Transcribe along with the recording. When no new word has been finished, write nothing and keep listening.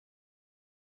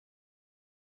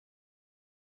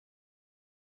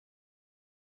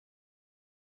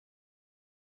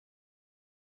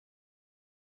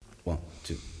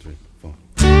2, 3, 4.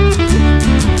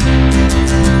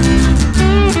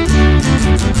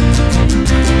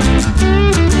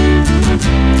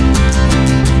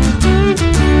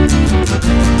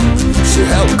 She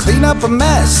helped clean up a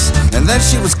mess, and then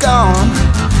she was gone,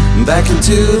 back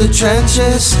into the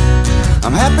trenches.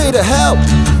 I'm happy to help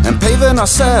and paving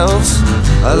ourselves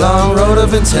a long road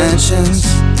of intentions.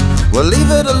 We'll leave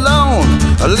it alone,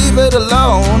 or leave it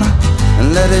alone,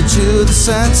 and let it chew the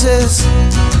senses.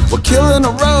 We're killing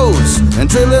the roads and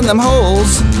drilling them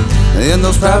holes in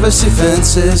those privacy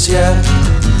fences, yeah,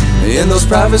 in those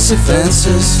privacy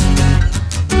fences.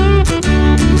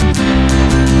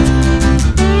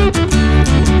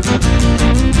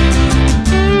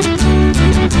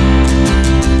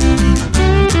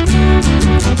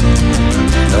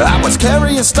 I was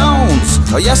carrying stones,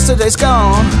 yesterday's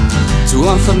gone, to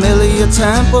unfamiliar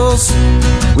temples.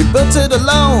 We built it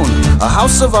alone, a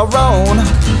house of our own,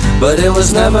 but it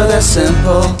was never that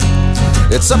simple.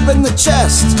 It's up in the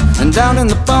chest and down in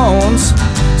the bones,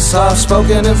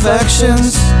 soft-spoken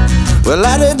infections. Well,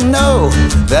 I didn't know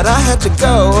that I had to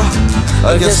go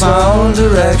against my own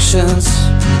directions,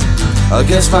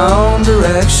 against my own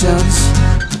directions.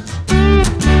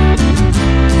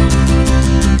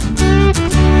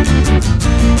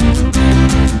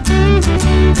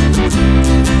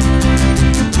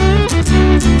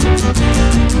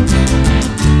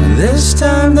 And this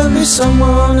time there'll be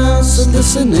someone else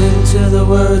listening to the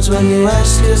words when you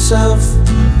ask yourself.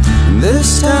 And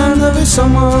this time there'll be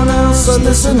someone else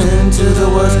listening to the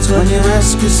words when you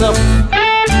ask yourself.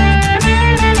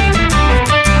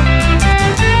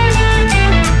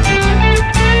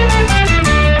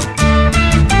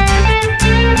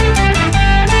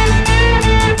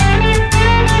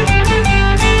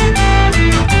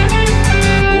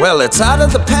 Well, it's out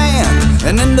of the pan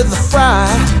and into the fry,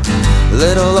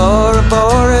 little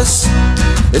Ouroboros.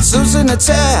 It's losing its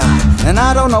air, and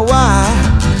I don't know why.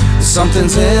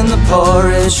 Something's in the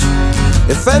porridge.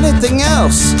 If anything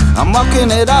else, I'm mucking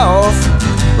it off,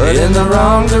 but in the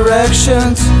wrong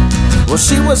directions. Well,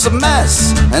 she was a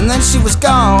mess, and then she was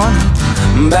gone,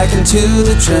 back into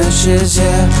the trenches,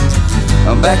 yeah,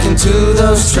 back into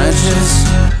those trenches.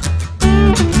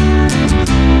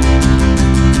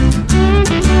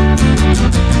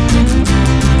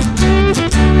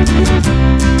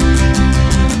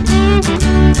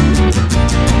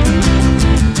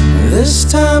 This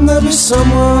time there'll be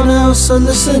someone else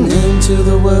listening to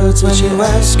the words when you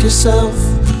ask yourself.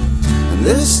 And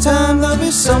this time there'll be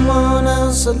someone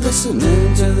else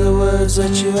listening to the words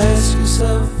that you ask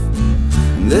yourself.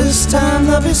 And this time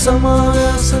there'll be someone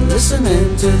else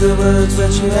listening to the words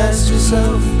that you ask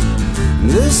yourself. And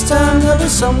this time there'll be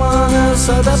someone else,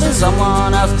 there'll be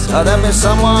someone else, there'll be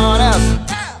someone else.